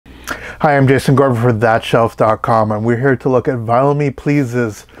Hi, I'm Jason Gorber for ThatShelf.com, and we're here to look at Vinyl Me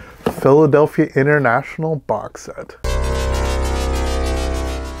Please's Philadelphia International box set.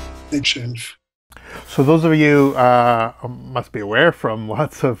 Big shelf. So those of you must be aware from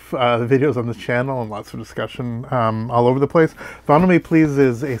lots of videos on this channel and lots of discussion all over the place, Vinyl Me Please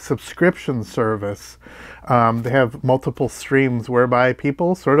is a subscription service. They have multiple streams whereby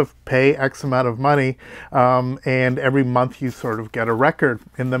people sort of pay X amount of money, and every month you sort of get a record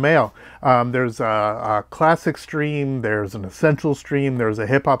in the mail. There's a classic stream, there's an essential stream, there's a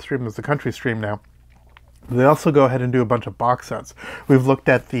hip-hop stream, there's a country stream now. They also go ahead and do a bunch of box sets. We've looked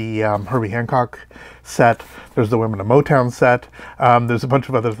at the Herbie Hancock set, there's the Women of Motown set, there's a bunch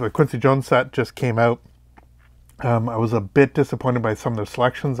of others. The Quincy Jones set just came out. I was a bit disappointed by some of their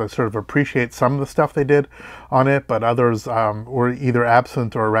selections. I sort of appreciate some of the stuff they did on it, but others were either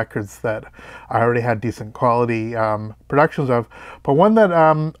absent or records that I already had decent quality productions of. But one that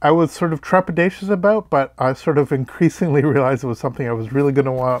I was sort of trepidatious about, but I sort of increasingly realized it was something I was really going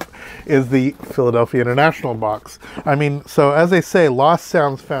to want, is the Philadelphia International box. I mean, so as they say, lost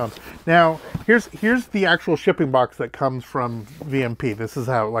sounds found. Now, here's the actual shipping box that comes from VMP. This is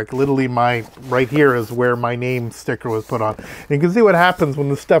how, like, literally right here is where my name sticker was put on. And you can see what happens when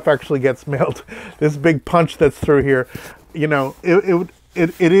the stuff actually gets mailed. This big punch that's through here, you know,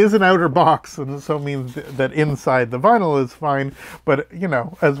 it is an outer box, and so means that inside the vinyl is fine, but, you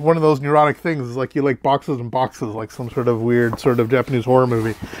know, as one of those neurotic things, is like you like boxes and boxes, like some sort of weird sort of Japanese horror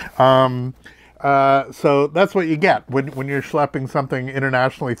movie. So that's what you get when you're schlepping something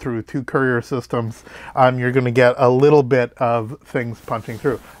internationally through two courier systems. You're going to get a little bit of things punching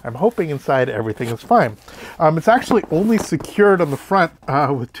through. I'm hoping inside everything is fine. It's actually only secured on the front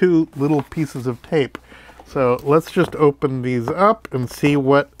with two little pieces of tape. So let's just open these up and see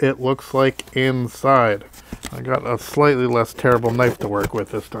what it looks like inside. I got a slightly less terrible knife to work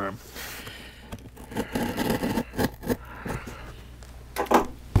with this time.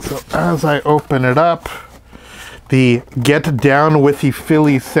 So as I open it up, the Get Down with the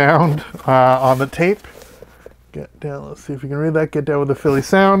Philly sound on the tape. Get down, let's see if you can read that. Get down with the Philly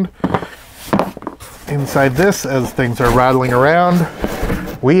sound. Inside this, as things are rattling around,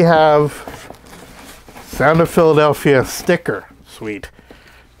 we have Sound of Philadelphia sticker. Sweet.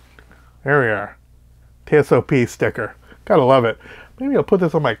 There we are. TSOP sticker. Gotta love it. Maybe I'll put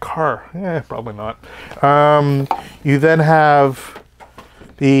this on my car. Probably not. You then have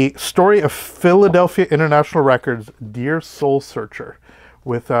the Story of Philadelphia International Records, Dear Soul Searcher,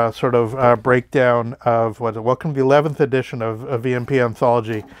 with a sort of a breakdown of welcome to the 11th edition of VMP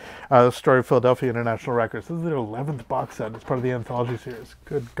Anthology, the Story of Philadelphia International Records. This is their 11th box set. It's part of the anthology series.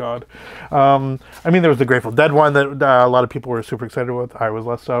 Good God. I mean, there was the Grateful Dead one that a lot of people were super excited with. I was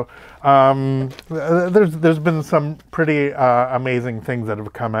less so. There's been some pretty amazing things that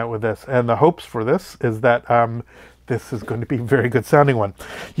have come out with this, and the hopes for this is that this is going to be a very good sounding one.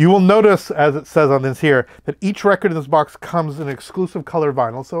 You will notice, as it says on this here, that each record in this box comes in exclusive color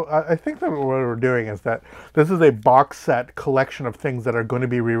vinyl. So I think that what we're doing is that this is a box set collection of things that are going to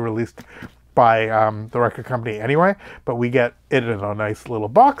be re-released by the record company anyway, but we get it in a nice little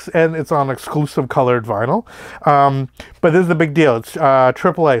box, and it's on exclusive colored vinyl. But this is the big deal. It's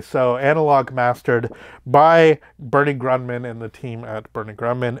AAA, so analog mastered by Bernie Grundman and the team at Bernie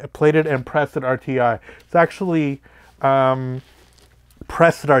Grundman, plated and pressed at RTI. It's actually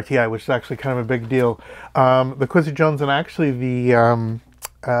pressed at RTI, which is actually kind of a big deal. The Quincy Jones and actually the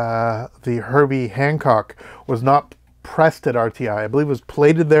Herbie Hancock was not pressed at RTI. I believe it was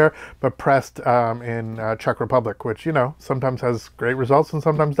plated there, but pressed in Czech Republic, which, you know, sometimes has great results and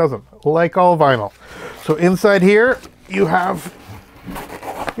sometimes doesn't, like all vinyl. So inside here, you have,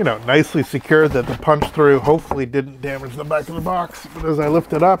 you know, nicely secured, that the punch through hopefully didn't damage the back of the box. But as I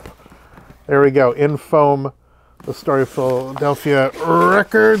lift it up, there we go, in foam, the Story of Philadelphia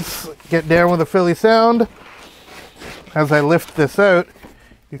Records, Get Down with the Philly sound. As I lift this out,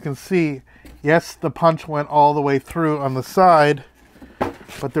 you can see, yes, the punch went all the way through on the side,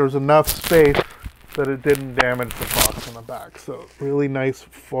 but there was enough space that it didn't damage the box on the back. So really nice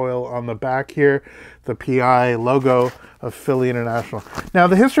foil on the back here, the PI logo of Philly International. Now,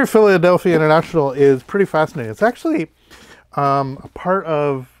 the history of Philadelphia International is pretty fascinating. It's actually a part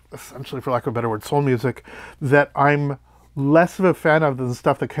of, essentially, for lack of a better word, soul music that I'm less of a fan of than the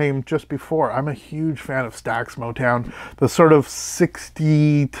stuff that came just before. I'm a huge fan of Stax Motown, the sort of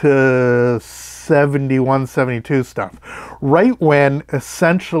 60 to 71, 72 stuff. Right when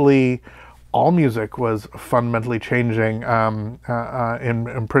essentially all music was fundamentally changing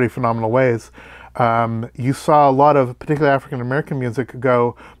in pretty phenomenal ways. you saw a lot of particularly African American music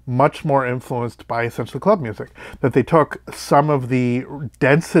go much more influenced by essentially club music. That they took some of the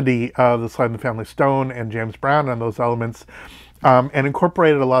density of the Sly and the Family Stone and James Brown and those elements, and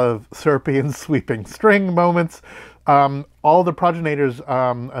incorporated a lot of syrupy and sweeping string moments. All the progenitors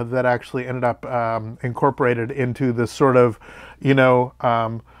that actually ended up incorporated into this sort of,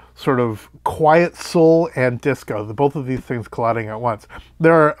 sort of quiet soul and disco, both of these things colliding at once.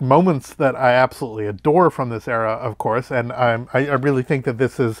 There are moments that I absolutely adore from this era, of course, and I really think that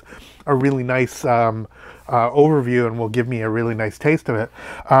this is a really nice overview and will give me a really nice taste of it.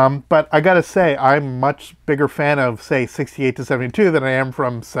 But I gotta say, I'm much bigger fan of, say, 68 to 72 than I am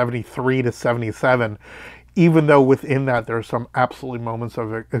from 73 to 77. Even though within that there are some absolutely moments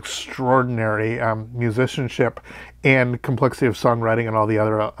of extraordinary musicianship and complexity of songwriting and all the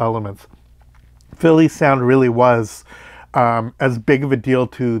other elements. Philly's sound really was as big of a deal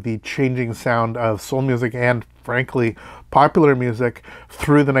to the changing sound of soul music and, frankly, popular music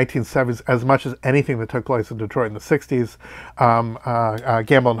through the 1970s as much as anything that took place in Detroit in the 60s.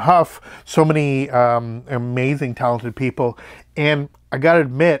 Gamble and Huff, so many amazing, talented people. And I gotta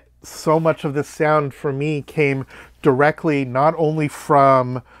admit, so much of this sound for me came directly not only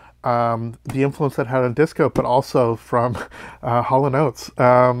from the influence that had on disco, but also from Hall & Oates.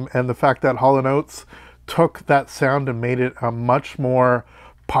 And the fact that Hall & Oates took that sound and made it a much more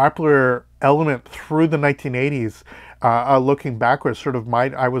popular element through the 1980s. Looking backwards, sort of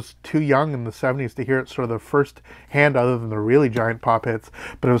I was too young in the 70s to hear it sort of the first hand other than the really giant pop hits,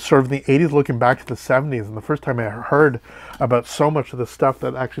 but it was sort of in the 80s looking back to the 70s, and the first time I heard about so much of the stuff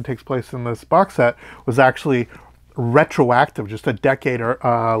that actually takes place in this box set was actually retroactive, just a decade or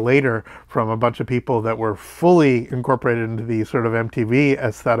later, from a bunch of people that were fully incorporated into the sort of MTV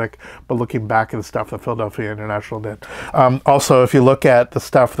aesthetic, but looking back at the stuff that Philadelphia International did. Also, if you look at the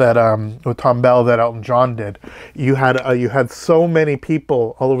stuff that with Tom Bell that Elton John did, you had so many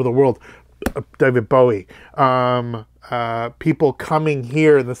people all over the world, David Bowie, people coming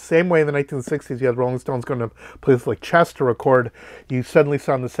here in the same way in the 1960s you had Rolling Stones going to places like Chess to record. You suddenly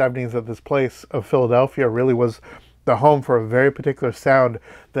saw in the 70s that this place of Philadelphia really was the home for a very particular sound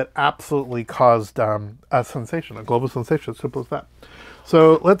that absolutely caused a sensation, a global sensation, as simple as that.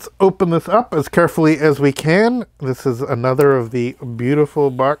 So let's open this up as carefully as we can. This is another of the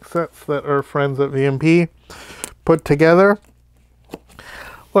beautiful box sets that our friends at VMP put together.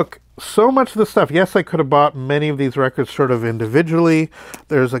 Look, so much of the stuff, yes, I could have bought many of these records sort of individually.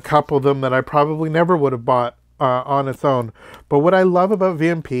 There's a couple of them that I probably never would have bought on its own. But what I love about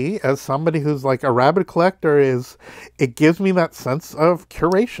VMP, as somebody who's like a rabid collector, is it gives me that sense of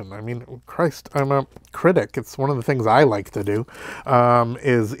curation. I mean, Christ, I'm a critic. It's one of the things I like to do,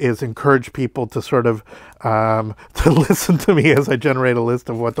 is encourage people to sort of to listen to me as I generate a list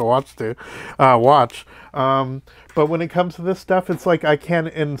of what to watch. But when it comes to this stuff, it's like I can,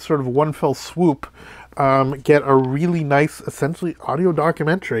 in sort of one fell swoop, get a really nice, essentially audio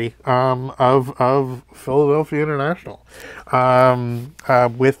documentary of Philadelphia International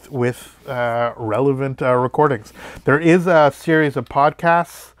with relevant recordings. There is a series of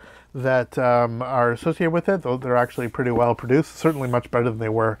podcasts that are associated with it, though they're actually pretty well produced, certainly much better than they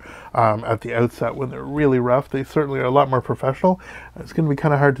were at the outset when they're really rough. They certainly are a lot more professional. It's going to be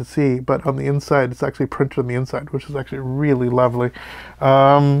kind of hard to see, but on the inside, it's actually printed on the inside, which is actually really lovely.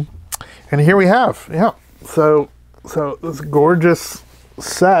 And here we have, yeah, so this gorgeous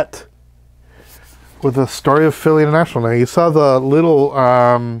set with the story of Philly International. Now you saw the little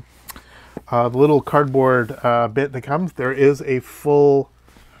cardboard bit that comes. There is a full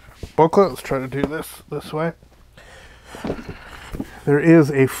booklet. Let's try to do this way. There is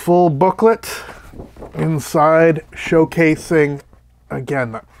a full booklet inside showcasing,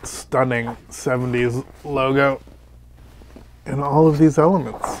 again, that stunning 70s logo and all of these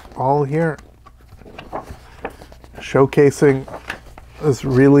elements, all here, showcasing this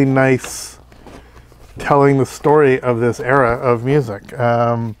really nice, telling the story of this era of music. I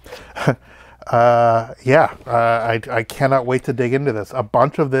cannot wait to dig into this. A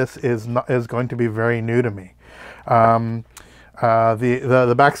bunch of this is going to be very new to me. The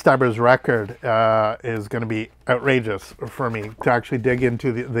Backstabbers record is going to be outrageous for me to actually dig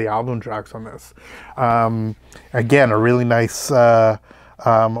into the album tracks on this. Again, a really nice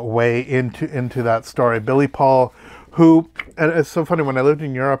way into that story. Billy Paul, who, and it's so funny, when I lived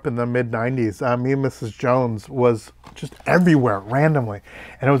in Europe in the mid-90s, me and Mrs. Jones was just everywhere randomly,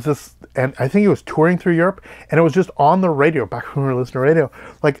 and it was just, and I think he was touring through Europe, and it was just on the radio back when we were listening to radio,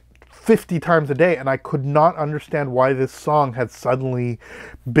 like 50 times a day, and I could not understand why this song had suddenly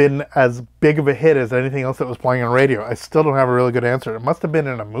been as big of a hit as anything else that was playing on radio. I still don't have a really good answer. It must have been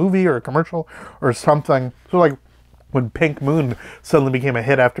in a movie or a commercial or something. So like when Pink Moon suddenly became a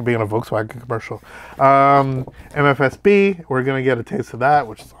hit after being a Volkswagen commercial. MFSB, we're going to get a taste of that,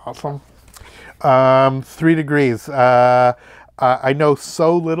 which is awesome. 3 Degrees. I know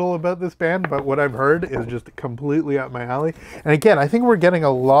so little about this band, but what I've heard is just completely up my alley. And again, I think we're getting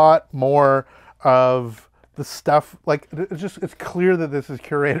a lot more of the stuff, like, it's clear that this is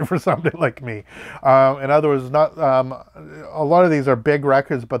curated for somebody like me. In other words, not a lot of these are big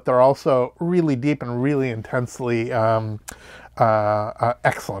records, but they're also really deep and really intensely excellent.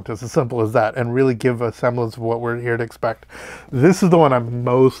 It's as simple as that, and really give a semblance of what we're here to expect. This is the one I'm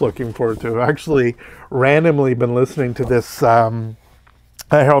most looking forward to. I've actually randomly been listening to this Harold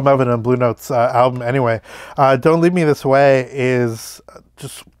Melvin and Blue Notes album anyway. Don't Leave Me This Way is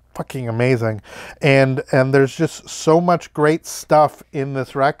just fucking amazing, and there's just so much great stuff in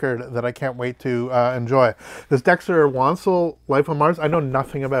this record that I can't wait to enjoy. This Dexter Wansel Life on Mars, I know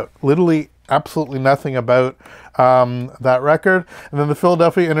nothing about, literally absolutely nothing about that record. And then the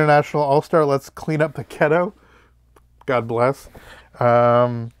Philadelphia International All-Star, Let's Clean Up the Ghetto, God bless.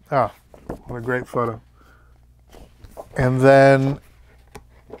 Oh, what a great photo. And then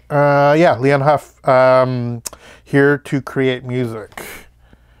yeah, Leon Huff, Here to Create Music.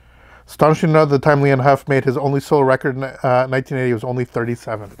 Astonishing to know the time Leon Huff made his only solo record in 1980, he was only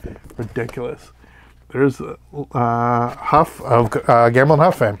 37. Ridiculous. There's Huff of Gamble and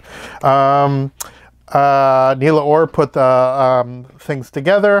Huff fame. Neela Orr put the things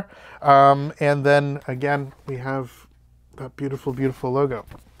together. And then, again, we have that beautiful, beautiful logo.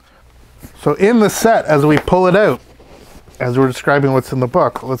 So in the set, as we pull it out, as we're describing what's in the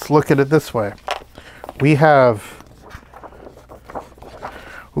book, let's look at it this way. We have...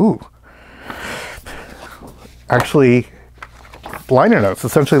 Ooh. Actually, liner notes,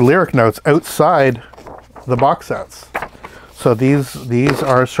 essentially lyric notes outside the box sets. So these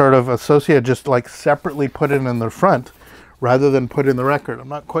are sort of associated, just like separately put in the front rather than put in the record. I'm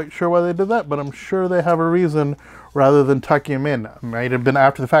not quite sure why they did that, but I'm sure they have a reason rather than tucking them in. It might have been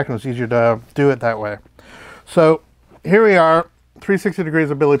after the fact and it was easier to do it that way. So here we are, 360 Degrees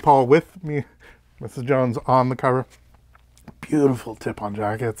of Billy Paul with me, Mrs. Jones on the cover. Beautiful tip-on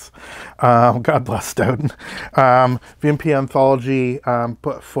jackets. God bless Stoughton. VMP Anthology,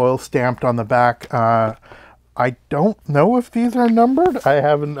 put foil stamped on the back. I don't know if these are numbered.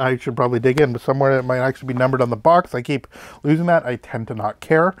 I should probably dig in, but somewhere it might actually be numbered on the box. I keep losing that. I tend to not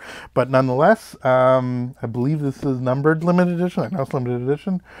care. But nonetheless, I believe this is numbered limited edition. I know it's limited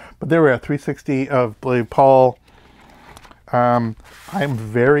edition. But there we are, 360 of Billy Paul. I'm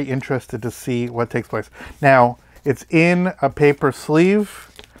very interested to see what takes place. Now, it's in a paper sleeve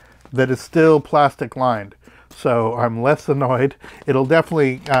that is still plastic lined, so I'm less annoyed. It'll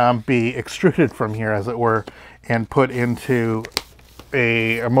definitely be extruded from here, as it were, and put into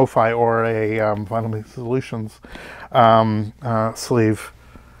a MoFi or a Vinyl Me Solutions sleeve.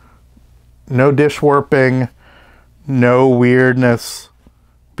 No dish warping, no weirdness.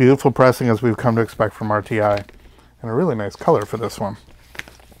 Beautiful pressing, as we've come to expect from RTI, and a really nice color for this one.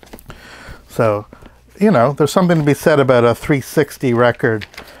 So, you know, there's something to be said about a 360 record,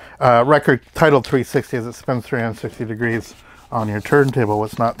 record titled 360 as it spins 360 degrees on your turntable.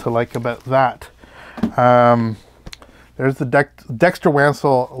 What's not to like about that? There's the Dexter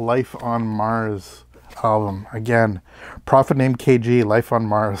Wansel Life on Mars album. Again, Prophet Named KG, Life on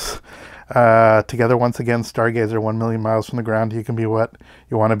Mars. Together once again, Stargazer, 1 million miles from the ground. You can be what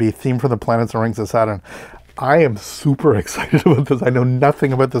you want to be. Theme for the planets and rings of Saturn. I am super excited about this. I know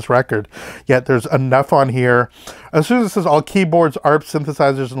nothing about this record, yet there's enough on here. As soon as it says all keyboards, ARP,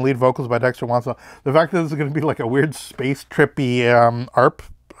 synthesizers, and lead vocals by Dexter Wansel, the fact that this is going to be like a weird space trippy ARP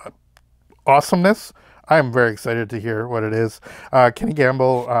awesomeness, I am very excited to hear what it is. Kenny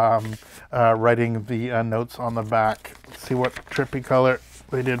Gamble writing the notes on the back. Let's see what trippy color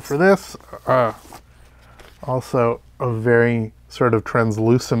they did for this. Also a very sort of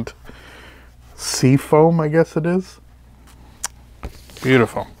translucent sea foam, I guess it is.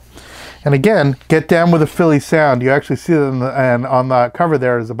 Beautiful. And again, get down with a Philly sound. You actually see that and on the cover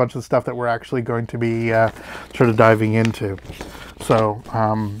there is a bunch of stuff that we're actually going to be sort of diving into. So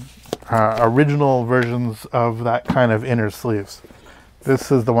original versions of that kind of inner sleeves.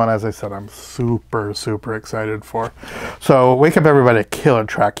 This is the one, as I said, I'm super, super excited for. So Wake Up Everybody, killer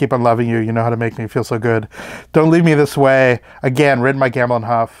track. Keep on Loving You. You know how to make me feel so good. Don't Leave Me This Way. Again, written by Gamble and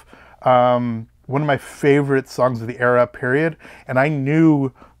Huff. One of my favorite songs of the era, period. And I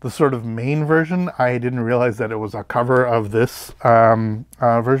knew the sort of main version, I didn't realize that it was a cover of this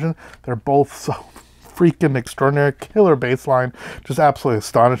version. They're both so freaking extraordinary. Killer bass line, just absolutely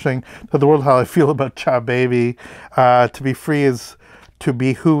astonishing. To the world, how I feel about Cha Baby. To be free is to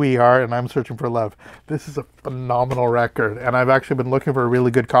be who we are, and I'm searching for love. This is a phenomenal record, and I've actually been looking for a really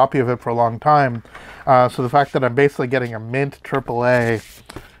good copy of it for a long time. So the fact that I'm basically getting a mint AAA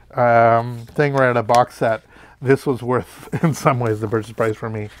thing right out of box set, this was worth, in some ways, the purchase price for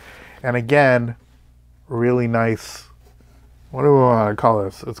me. And again, really nice. What do we want to call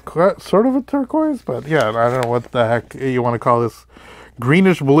this? It's sort of a turquoise, but yeah, I don't know what the heck you want to call this.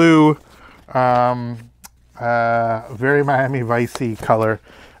 Greenish blue, very Miami Vice-y color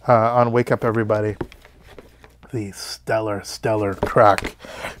on Wake Up Everybody. The stellar track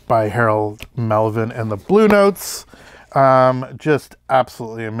by Harold Melvin and the Blue Notes. Just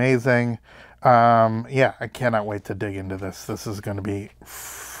absolutely amazing. Yeah, I cannot wait to dig into this. This is going to be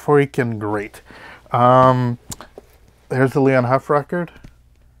freaking great. There's the Leon Huff record.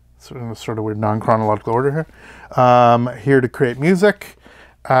 Sort of weird non-chronological order here. Here to Create Music.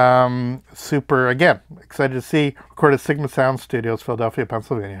 Super, again, excited to see. Recorded at Sigma Sound Studios, Philadelphia,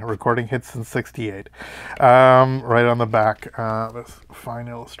 Pennsylvania. Recording hits since '68. Right on the back, this fine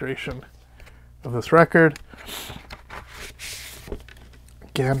illustration of this record.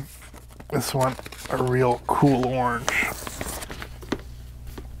 Again, this one, a real cool orange.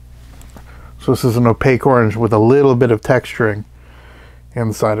 So this is an opaque orange with a little bit of texturing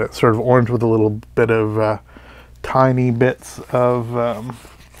inside it. Sort of orange with a little bit of tiny bits of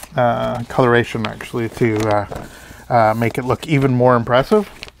coloration, actually, to make it look even more impressive.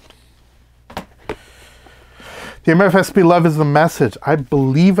 The MFSB Love is the Message. I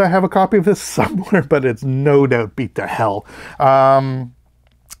believe I have a copy of this somewhere, but it's no doubt beat to hell.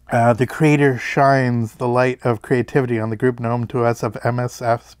 The creator shines the light of creativity on the group known to us of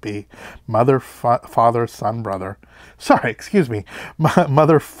MSFB, Mother, Father, Son, Brother. Sorry, excuse me,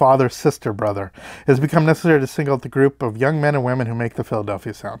 Mother, Father, Sister, Brother. It has become necessary to single out the group of young men and women who make the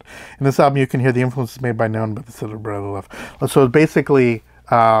Philadelphia sound. In this album, you can hear the influences made by known but the Sister, Brother, Love. So it's basically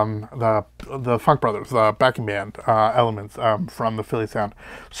the Funk Brothers, the backing band elements from the Philly sound.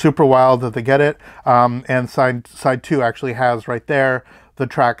 Super wild that they get it. And side 2 actually has right there the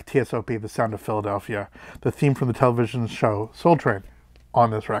track TSOP, The Sound of Philadelphia, the theme from the television show Soul Train,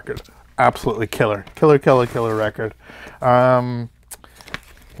 on this record. Absolutely killer record.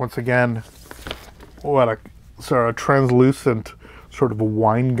 Once again, what a sort of translucent, sort of a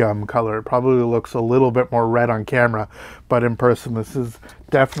wine gum color. It probably looks a little bit more red on camera, but in person this is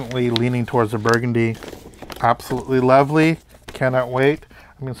definitely leaning towards a burgundy. Absolutely lovely. Cannot wait.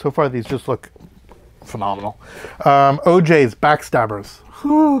 I mean, so far these just look phenomenal. OJ's Backstabbers.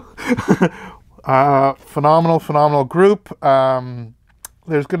 Phenomenal group.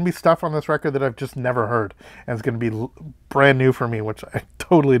 There's going to be stuff on this record that I've just never heard, and it's going to be brand new for me, which I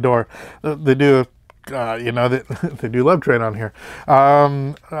totally adore. They do, you know, they do Love Train on here.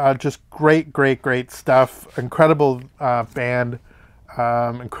 Just great stuff. Incredible band,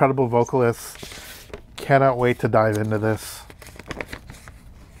 incredible vocalists. Cannot wait to dive into this.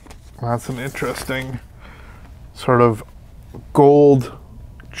 That's an interesting sort of gold,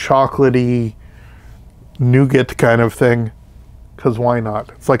 chocolatey, nougat kind of thing. Because why not?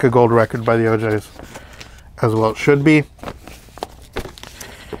 It's like a gold record by the OJs, as well it should be.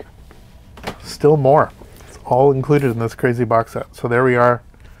 Still more. It's all included in this crazy box set. So there we are.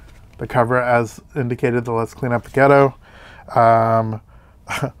 The cover, as indicated, the Let's Clean Up the Ghetto.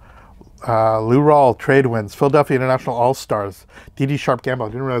 Lou Rawls, Trade Winds, Philadelphia International All-Stars, D.D. Sharp Gamble. I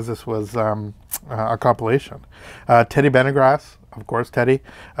didn't realize this was a compilation. Teddy Pendergrass, of course, Teddy,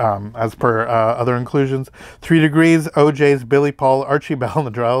 as per other inclusions. 3 Degrees, OJ's, Billy Paul, Archie Bell and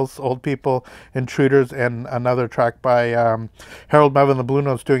the Drells, Old People, Intruders, and another track by Harold Melvin, the Blue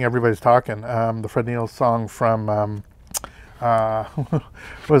Notes, doing Everybody's Talking, the Fred Neil song from, what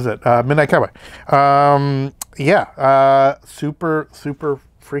was it? Midnight Cowboy. Yeah, super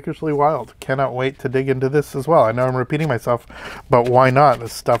freakishly wild. Cannot wait to dig into this as well. I know I'm repeating myself, but why not?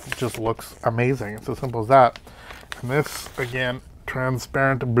 This stuff just looks amazing. It's as simple as that. And this, again,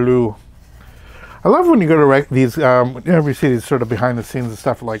 transparent blue. I love when you go to these, whenever you see these sort of behind the scenes and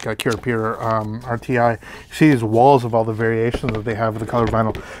stuff like Cure Pure, RTI, you see these walls of all the variations that they have with the colored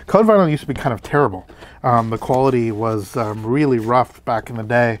vinyl. Colored vinyl used to be kind of terrible. The quality was really rough back in the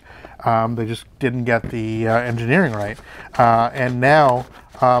day. They just didn't get the engineering right. And now,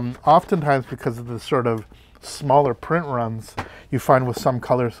 oftentimes because of the sort of smaller print runs, you find with some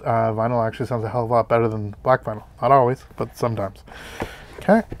colors, vinyl actually sounds a hell of a lot better than black vinyl. Not always, but sometimes.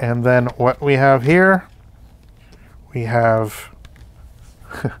 Okay, and then what we have here, we have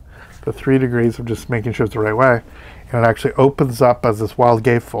the 3 degrees of just making sure it's the right way. And it actually opens up as this wild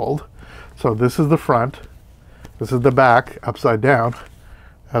gatefold. So this is the front, this is the back, upside down,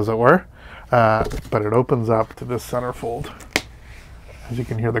 as it were. But it opens up to this centerfold. As you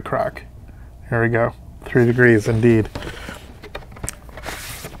can hear the crack. Here we go. 3 degrees indeed.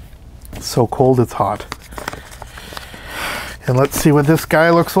 It's so cold it's hot. And let's see what this guy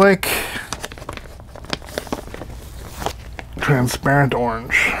looks like. Transparent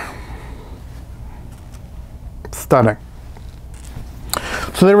orange. Stunning.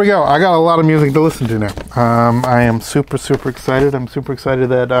 So there we go. I got a lot of music to listen to now. I am super excited. I'm super excited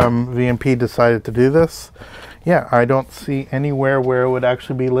that VMP decided to do this. Yeah, I don't see anywhere where it would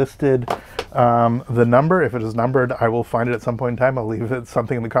actually be listed the number. If it is numbered, I will find it at some point in time. I'll leave it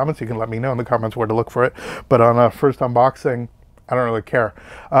something in the comments. You can let me know in the comments where to look for it. But on a first unboxing, I don't really care.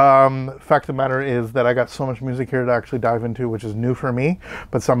 Fact of the matter is that I got so much music here to actually dive into, which is new for me,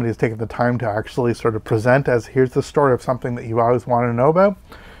 but somebody has taken the time to actually sort of present as here's the story of something that you've always wanted to know about.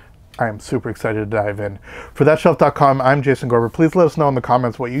 I am super excited to dive in. For thatshelf.com, I'm Jason Gorber. Please let us know in the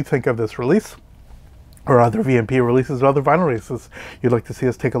comments what you think of this release, or other VMP releases or other vinyl releases you'd like to see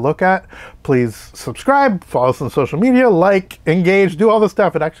us take a look at. Please subscribe, follow us on social media, like, engage, do all the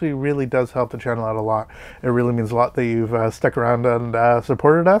stuff. It actually really does help the channel out a lot. It really means a lot that you've stuck around and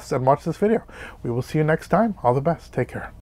supported us and watched this video. We will see you next time. All the best. Take care.